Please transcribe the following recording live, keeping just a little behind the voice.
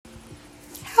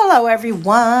Hello,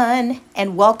 everyone,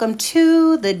 and welcome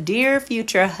to the Dear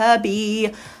Future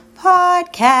Hubby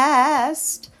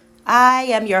podcast. I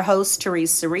am your host,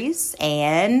 Therese Cerise,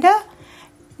 and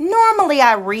normally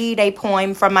I read a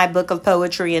poem from my book of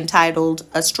poetry entitled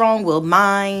A Strong-Willed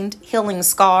Mind, Healing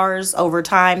Scars Over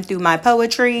Time Through My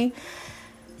Poetry.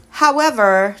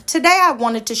 However, today I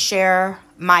wanted to share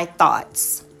my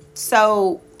thoughts.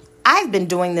 So I've been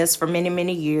doing this for many,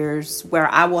 many years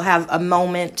where I will have a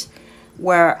moment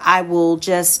where I will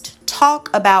just talk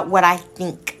about what I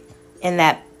think in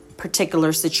that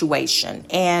particular situation.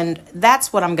 And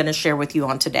that's what I'm going to share with you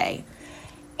on today.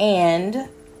 And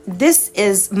this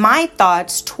is my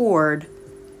thoughts toward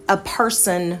a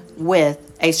person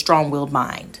with a strong-willed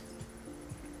mind.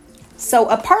 So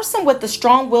a person with a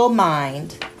strong-willed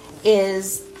mind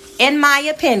is, in my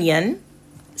opinion,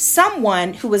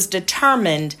 someone who is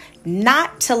determined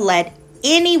not to let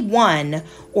anyone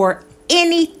or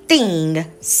anything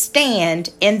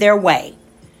stand in their way.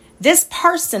 This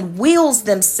person wills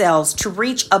themselves to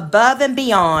reach above and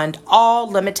beyond all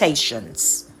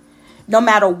limitations, no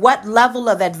matter what level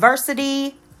of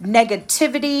adversity,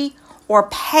 negativity, or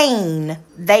pain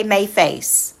they may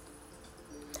face.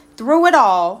 Through it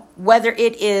all, whether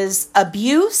it is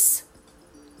abuse,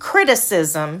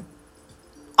 criticism,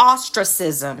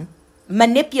 ostracism,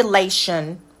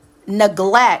 manipulation,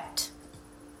 neglect,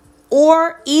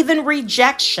 or even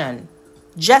rejection,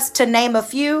 just to name a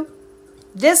few,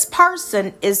 this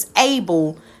person is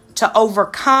able to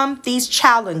overcome these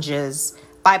challenges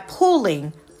by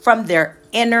pulling from their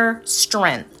inner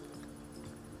strength.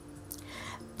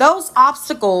 Those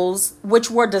obstacles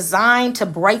which were designed to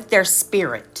break their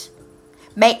spirit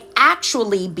may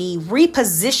actually be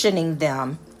repositioning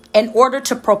them in order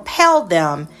to propel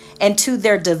them into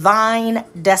their divine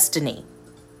destiny.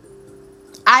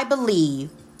 I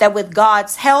believe that with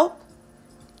God's help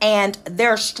and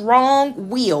their strong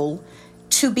will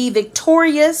to be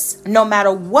victorious, no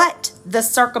matter what the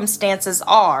circumstances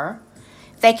are,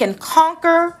 they can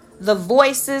conquer the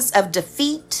voices of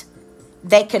defeat.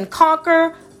 They can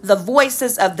conquer the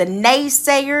voices of the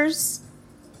naysayers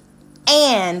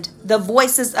and the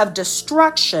voices of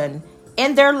destruction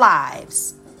in their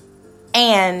lives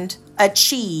and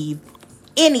achieve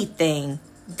anything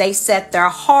they set their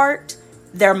heart,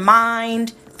 their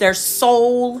mind, their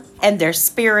soul, and their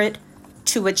spirit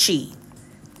to achieve.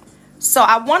 So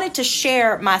I wanted to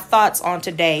share my thoughts on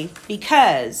today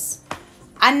because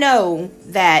I know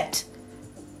that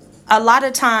a lot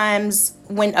of times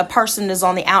when a person is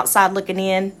on the outside looking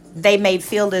in, they may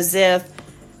feel as if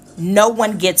no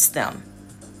one gets them.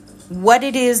 What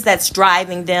it is that's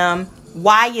driving them,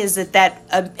 why is it that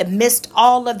amidst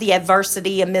all of the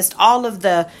adversity, amidst all of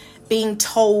the being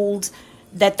told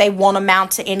that they won't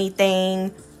amount to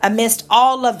anything, amidst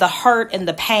all of the hurt and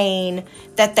the pain,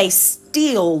 that they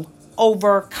still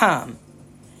overcome.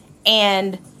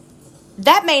 And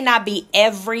that may not be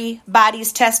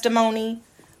everybody's testimony,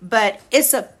 but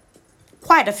it's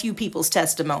quite a few people's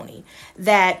testimony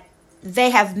that they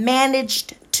have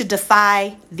managed to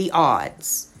defy the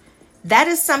odds. That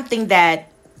is something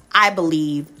that I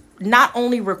believe not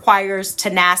only requires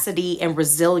tenacity and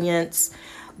resilience,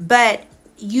 but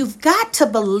you've got to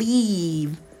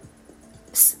believe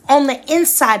on the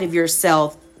inside of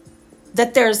yourself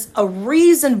that there's a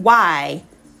reason why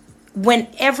when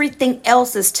everything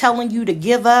else is telling you to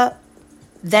give up,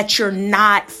 that you're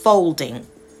not folding.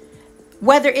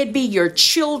 Whether it be your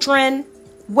children,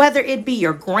 whether it be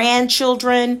your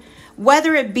grandchildren,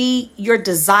 whether it be your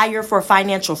desire for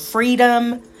financial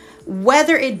freedom,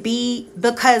 whether it be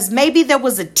because maybe there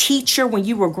was a teacher when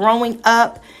you were growing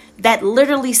up that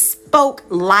literally spoke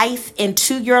life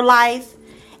into your life,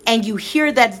 and you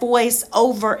hear that voice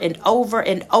over and over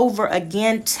and over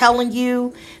again telling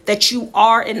you that you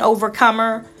are an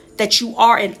overcomer, that you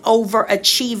are an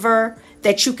overachiever,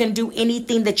 that you can do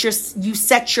anything that you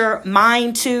set your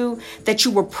mind to, that you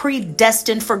were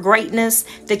predestined for greatness,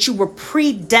 that you were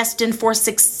predestined for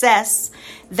success,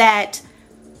 that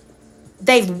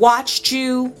they've watched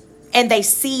you and they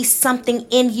see something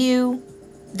in you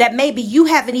that maybe you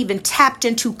haven't even tapped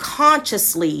into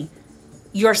consciously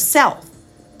yourself,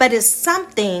 but it's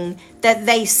something that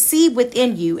they see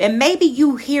within you. And maybe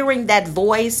you hearing that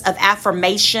voice of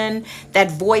affirmation,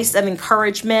 that voice of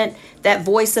encouragement, that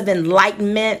voice of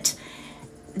enlightenment,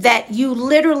 that you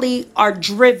literally are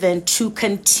driven to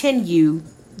continue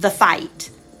the fight.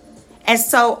 And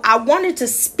so I wanted to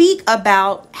speak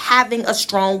about having a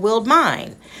strong-willed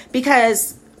mind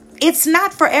because it's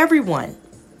not for everyone.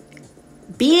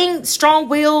 Being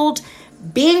strong-willed,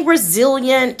 being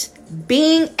resilient,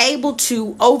 being able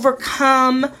to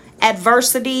overcome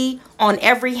adversity on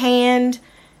every hand,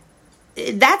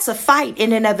 that's a fight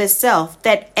in and of itself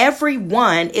that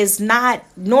everyone is not,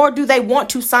 nor do they want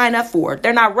to sign up for it.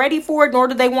 They're not ready for it, nor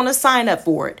do they want to sign up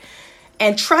for it.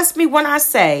 And trust me when I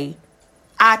say,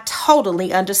 I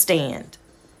totally understand.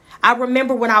 I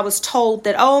remember when I was told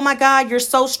that, oh my God, you're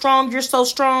so strong, you're so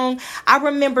strong. I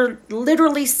remember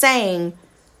literally saying,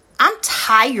 I'm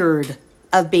tired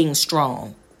of being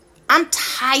strong. I'm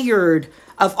tired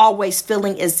of always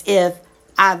feeling as if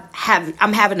I'm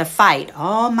having to fight.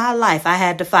 All my life I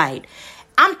had to fight.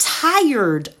 I'm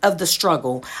tired of the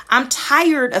struggle. I'm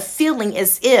tired of feeling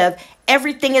as if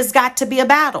everything has got to be a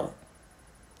battle.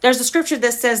 There's a scripture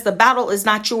that says the battle is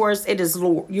not yours, it is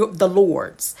the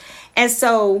Lord's. And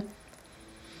so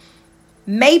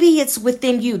maybe it's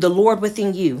within you, the Lord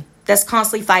within you, that's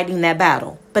constantly fighting that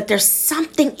battle. But there's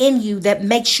something in you that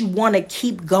makes you want to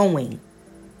keep going.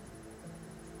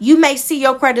 You may see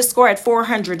your credit score at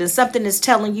 400 and something is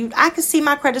telling you, I can see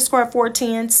my credit score at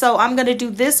 410. So I'm going to do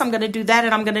this, I'm going to do that,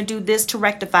 and I'm going to do this to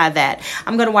rectify that.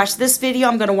 I'm going to watch this video.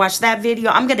 I'm going to watch that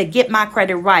video. I'm going to get my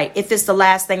credit right if it's the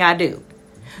last thing I do.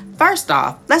 First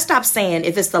off, let's stop saying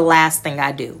if it's the last thing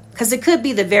I do, because it could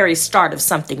be the very start of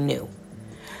something new.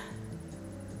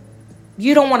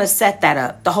 You don't want to set that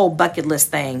up, the whole bucket list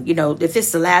thing. You know, if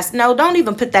it's the last, no, don't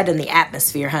even put that in the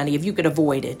atmosphere, honey, if you could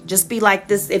avoid it. Just be like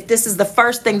this. If this is the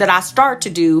first thing that I start to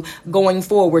do going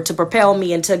forward to propel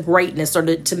me into greatness,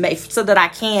 or to make so that I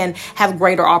can have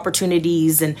greater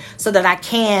opportunities, and so that I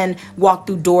can walk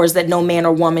through doors that no man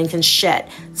or woman can shut.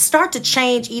 Start to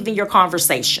change even your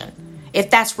conversation, if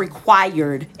that's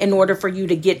required in order for you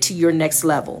to get to your next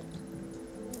level.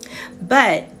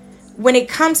 But when it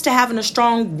comes to having a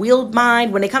strong-willed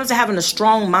mind, when it comes to having a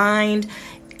strong mind,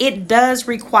 it does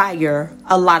require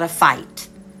a lot of fight.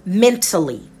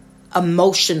 Mentally,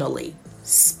 emotionally,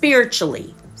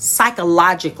 spiritually,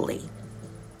 psychologically.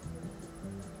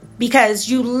 Because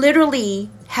you literally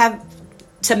have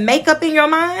to make up in your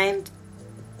mind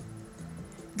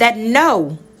that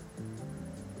no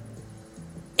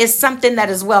is something that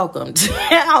is welcomed.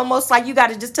 Almost like you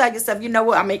got to just tell yourself, you know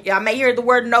what, I may hear the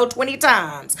word no 20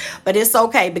 times, but it's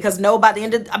okay, because no, by the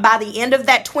end of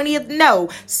that 20th no,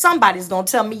 somebody's going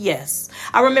to tell me yes.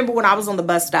 I remember when I was on the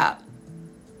bus stop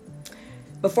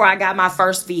before I got my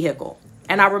first vehicle,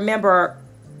 and I remember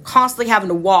constantly having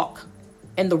to walk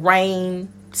in the rain,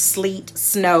 sleet,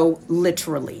 snow,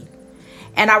 literally.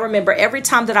 And I remember every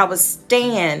time that I would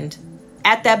stand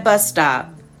at that bus stop,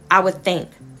 I would think,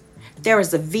 there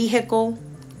is a vehicle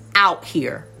out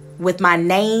here with my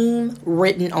name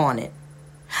written on it.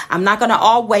 I'm not going to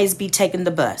always be taking the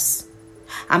bus.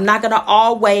 I'm not going to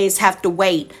always have to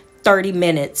wait 30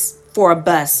 minutes for a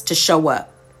bus to show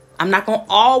up. I'm not going to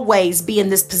always be in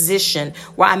this position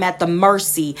where I'm at the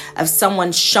mercy of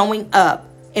someone showing up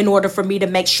in order for me to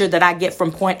make sure that I get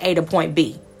from point A to point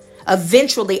B.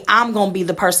 Eventually, I'm going to be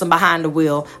the person behind the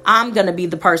wheel. I'm going to be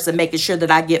the person making sure that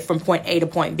I get from point A to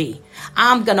point B.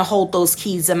 I'm going to hold those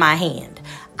keys in my hand.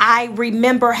 I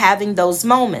remember having those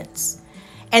moments.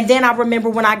 And then I remember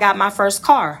when I got my first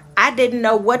car, I didn't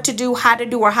know what to do, how to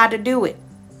do, or how to do it.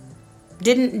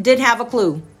 Didn't have a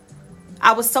clue.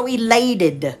 I was so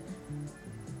elated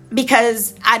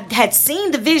because I had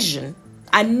seen the vision.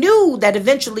 I knew that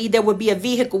eventually there would be a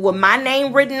vehicle with my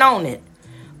name written on it.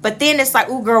 But then it's like,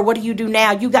 oh, girl, what do you do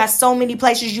now? You got so many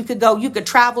places you could go. You could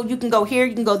travel. You can go here.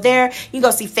 You can go there. You can go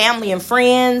see family and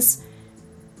friends.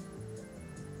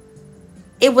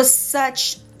 It was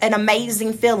such an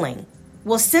amazing feeling.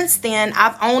 Well, since then,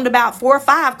 I've owned about 4 or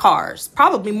 5 cars,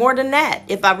 probably more than that.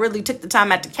 If I really took the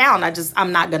time out to count,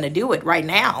 I'm not going to do it right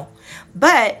now.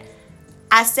 But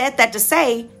I said that to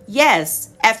say,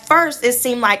 yes, at first it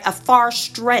seemed like a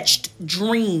far-stretched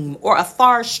dream or a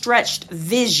far-stretched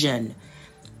vision.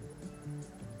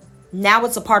 Now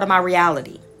it's a part of my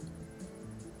reality.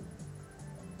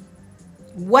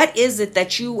 What is it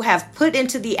that you have put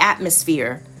into the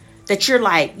atmosphere that you're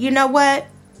like, you know what?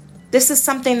 This is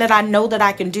something that I know that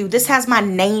I can do. This has my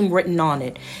name written on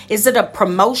it. Is it a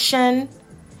promotion?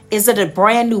 Is it a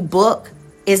brand new book?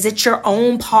 Is it your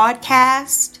own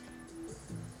podcast?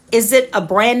 Is it a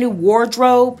brand new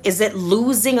wardrobe? Is it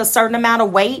losing a certain amount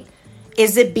of weight?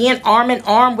 Is it being arm in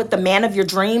arm with the man of your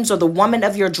dreams or the woman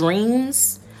of your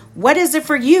dreams? What is it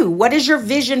for you? What is your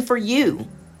vision for you?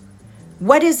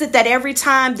 What is it that every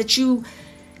time that you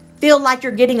feel like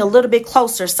you're getting a little bit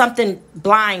closer, something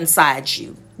blindsides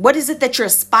you? What is it that you're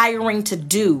aspiring to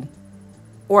do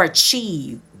or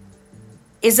achieve?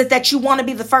 Is it that you want to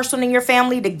be the first one in your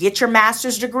family to get your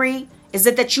master's degree? Is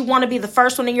it that you want to be the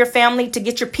first one in your family to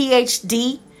get your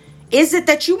PhD? Is it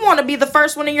that you want to be the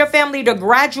first one in your family to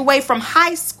graduate from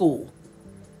high school?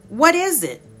 What is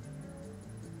it?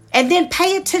 And then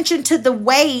pay attention to the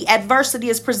way adversity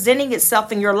is presenting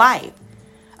itself in your life.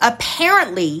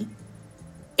 Apparently,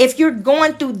 if you're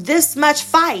going through this much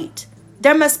fight,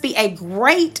 there must be a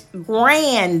great,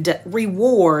 grand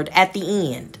reward at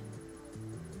the end.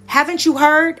 Haven't you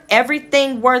heard?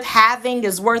 Everything worth having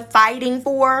is worth fighting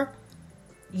for.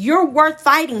 You're worth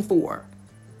fighting for.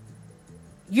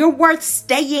 You're worth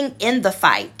staying in the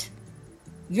fight.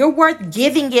 You're worth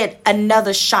giving it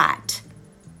another shot.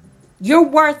 You're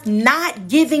worth not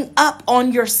giving up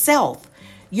on yourself.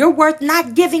 You're worth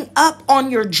not giving up on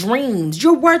your dreams.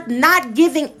 You're worth not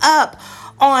giving up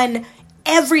on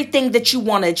everything that you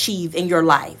want to achieve in your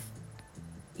life.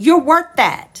 You're worth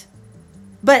that.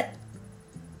 But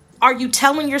are you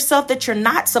telling yourself that you're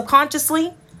not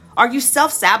subconsciously? Are you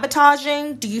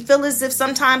self-sabotaging? Do you feel as if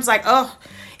sometimes like, oh,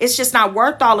 it's just not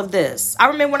worth all of this? I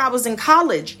remember when I was in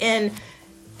college and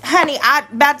honey,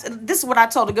 this is what I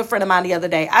told a good friend of mine the other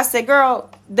day. I said, girl,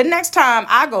 the next time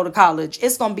I go to college,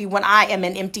 it's going to be when I am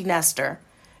an empty nester.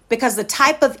 Because the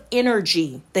type of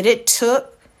energy that it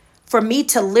took for me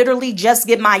to literally just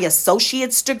get my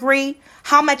associate's degree,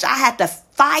 how much I had to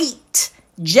fight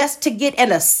just to get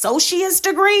an associate's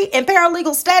degree in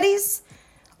paralegal studies,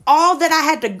 all that I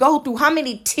had to go through, how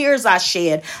many tears I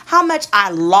shed, how much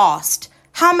I lost,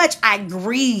 how much I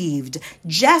grieved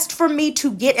just for me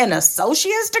to get an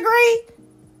associate's degree.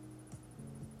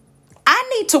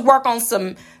 I need to work on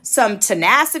some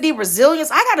tenacity,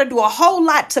 resilience. I got to do a whole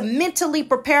lot to mentally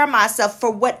prepare myself for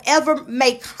whatever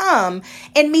may come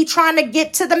in me trying to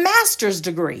get to the master's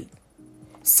degree.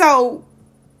 So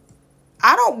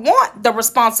I don't want the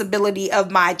responsibility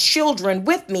of my children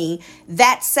with me,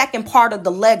 that second part of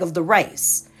the leg of the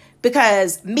race,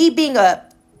 because me being a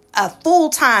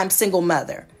full-time single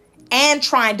mother and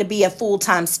trying to be a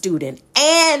full-time student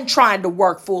and trying to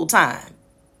work full-time,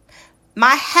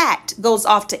 my hat goes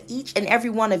off to each and every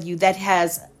one of you that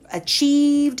has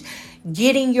achieved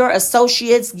getting your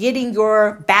associates, getting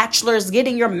your bachelor's,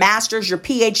 getting your master's, your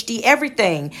PhD,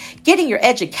 everything, getting your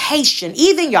education,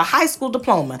 even your high school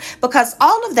diploma, because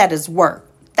all of that is work.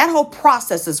 That whole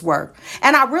process is work.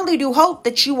 And I really do hope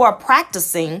that you are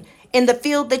practicing in the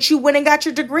field that you went and got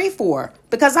your degree for,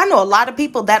 because I know a lot of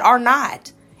people that are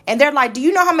not. And they're like, do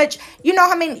you know how much,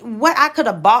 what I could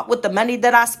have bought with the money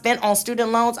that I spent on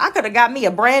student loans? I could have got me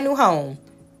a brand new home.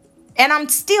 And I'm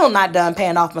still not done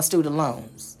paying off my student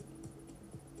loans.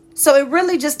 So it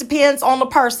really just depends on the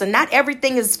person. Not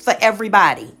everything is for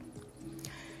everybody.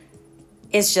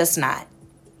 It's just not.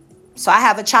 So I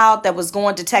have a child that was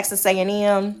going to Texas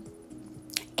A&M.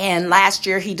 And last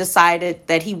year he decided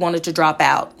that he wanted to drop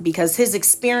out because his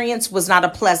experience was not a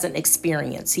pleasant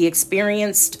experience. He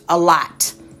experienced a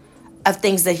lot of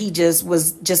things that he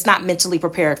was just not mentally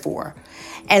prepared for.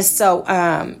 And so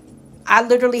I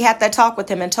literally had that talk with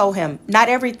him and told him, not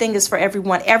everything is for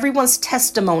everyone. Everyone's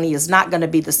testimony is not going to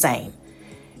be the same.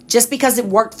 Just because it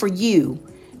worked for you,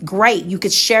 great, you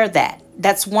could share that.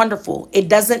 That's wonderful.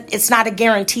 It's not a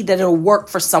guarantee that it'll work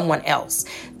for someone else.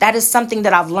 That is something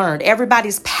that I've learned.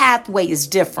 Everybody's pathway is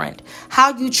different.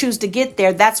 How you choose to get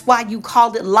there, that's why you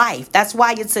called it life. That's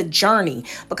why it's a journey.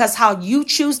 Because how you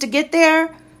choose to get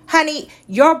there, honey,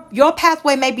 your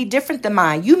pathway may be different than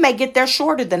mine. You may get there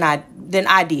shorter than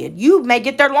I did. You may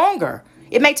get there longer.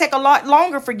 It may take a lot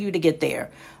longer for you to get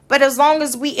there. But as long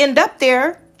as we end up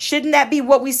there, shouldn't that be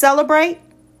what we celebrate?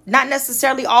 Not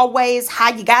necessarily always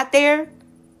how you got there.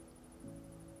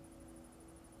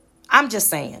 I'm just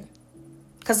saying.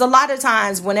 Because a lot of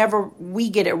times whenever we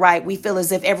get it right, we feel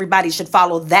as if everybody should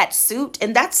follow that suit.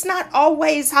 And that's not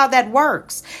always how that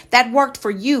works. That worked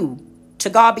for you. To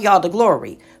God be all the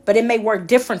glory. But it may work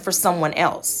different for someone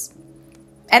else.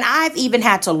 And I've even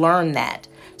had to learn that.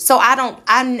 So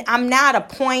I'm now at a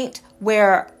point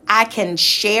where I can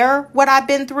share what I've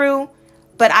been through.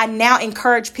 But I now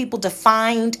encourage people to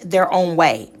find their own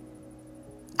way.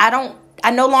 I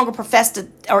no longer profess to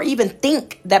or even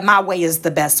think that my way is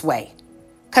the best way.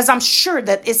 Because I'm sure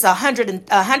that it's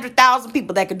 100,000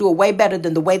 people that could do it way better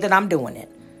than the way that I'm doing it.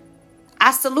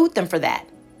 I salute them for that.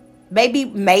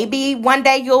 Maybe one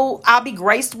day I'll be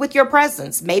graced with your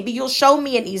presence. Maybe you'll show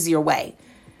me an easier way.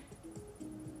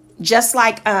 Just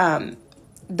like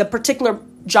the particular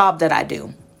job that I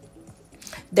do.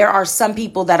 There are some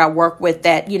people that I work with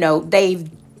that, they've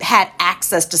had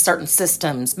access to certain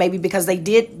systems, maybe because they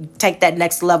did take that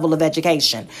next level of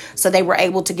education. So they were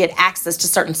able to get access to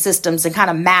certain systems and kind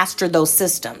of master those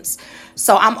systems.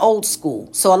 So I'm old school.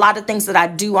 So a lot of things that I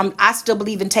do, I still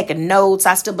believe in taking notes.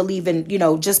 I still believe in,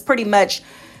 just pretty much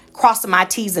crossing my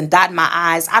T's and dotting my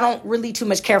I's. I don't really too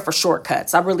much care for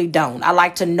shortcuts. I really don't. I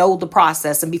like to know the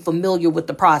process and be familiar with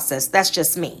the process. That's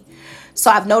just me. So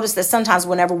I've noticed that sometimes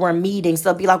whenever we're in meetings,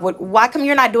 they'll be like, well, why come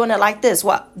you're not doing it like this?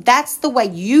 Well, that's the way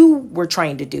you were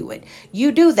trained to do it.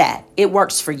 You do that. It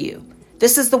works for you.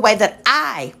 This is the way that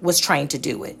I was trained to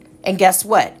do it. And guess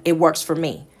what? It works for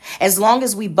me. As long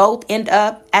as we both end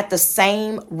up at the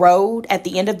same road at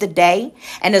the end of the day,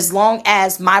 and as long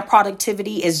as my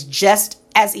productivity is just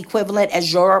as equivalent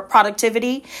as your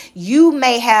productivity, you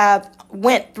may have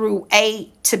went through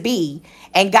A to B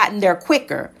and gotten there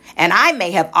quicker, and I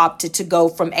may have opted to go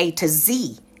from A to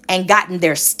Z and gotten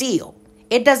there still.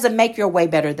 It doesn't make your way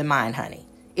better than mine, honey.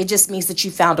 It just means that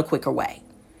you found a quicker way.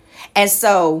 And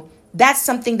so that's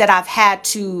something that I've had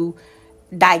to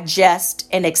digest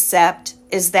and accept,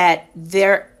 is that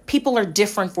people are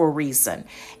different for a reason,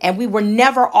 and we were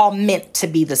never all meant to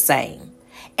be the same.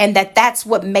 And that's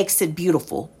what makes it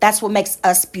beautiful. That's what makes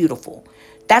us beautiful.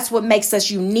 That's what makes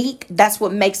us unique. That's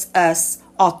what makes us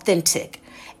authentic.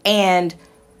 And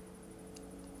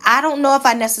I don't know if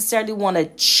I necessarily want to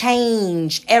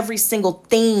change every single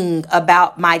thing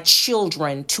about my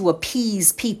children to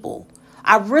appease people.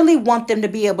 I really want them to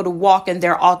be able to walk in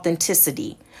their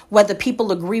authenticity, whether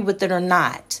people agree with it or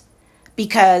not,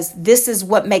 because this is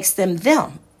what makes them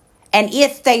them. And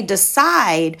if they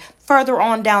decide further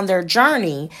on down their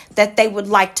journey that they would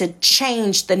like to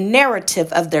change the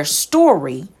narrative of their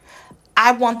story,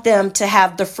 I want them to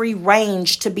have the free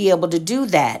range to be able to do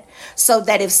that, so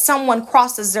that if someone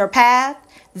crosses their path,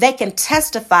 they can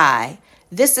testify,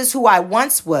 this is who I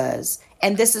once was,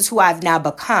 and this is who I've now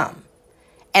become.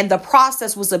 And the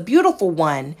process was a beautiful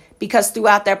one, because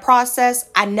throughout that process,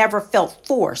 I never felt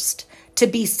forced to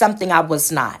be something I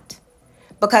was not,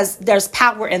 because there's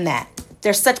power in that.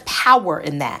 There's such power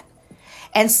in that.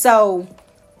 And so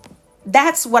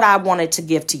that's what I wanted to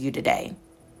give to you today.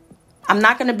 I'm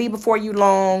not going to be before you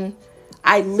long.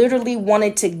 I literally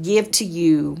wanted to give to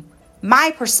you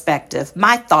my perspective,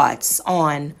 my thoughts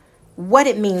on what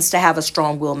it means to have a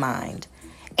strong-willed mind.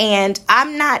 And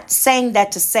I'm not saying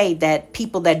that to say that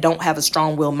people that don't have a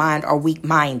strong-willed mind are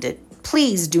weak-minded.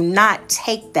 Please do not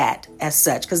take that as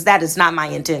such, because that is not my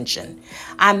intention.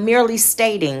 I'm merely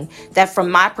stating that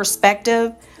from my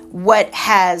perspective, what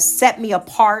has set me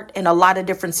apart in a lot of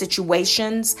different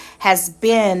situations has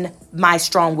been my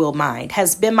strong-willed mind,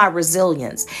 has been my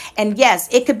resilience. And yes,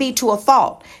 it could be to a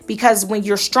fault, because when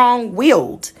you're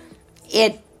strong-willed,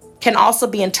 it can also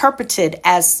be interpreted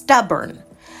as stubborn.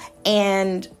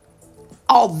 And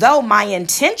although my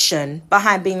intention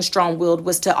behind being strong-willed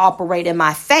was to operate in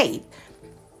my faith,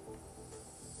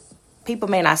 people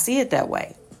may not see it that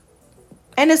way.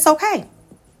 And it's okay.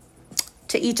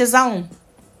 To each his own.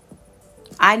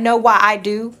 I know why I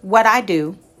do what I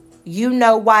do. You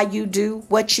know why you do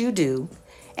what you do.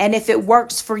 And if it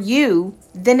works for you,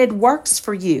 then it works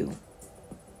for you.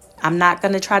 I'm not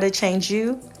going to try to change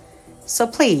you. So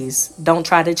please don't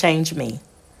try to change me.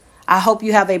 I hope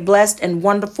you have a blessed and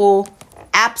wonderful,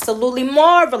 absolutely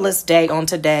marvelous day on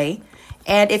today.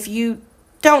 And if you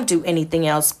don't do anything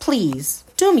else, please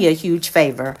do me a huge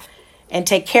favor and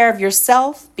take care of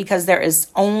yourself, because there is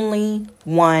only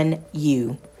one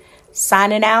you.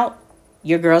 Signing out,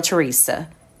 your girl Teresa.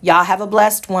 Y'all have a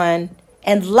blessed one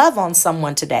and love on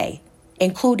someone today,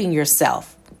 including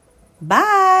yourself.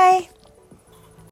 Bye.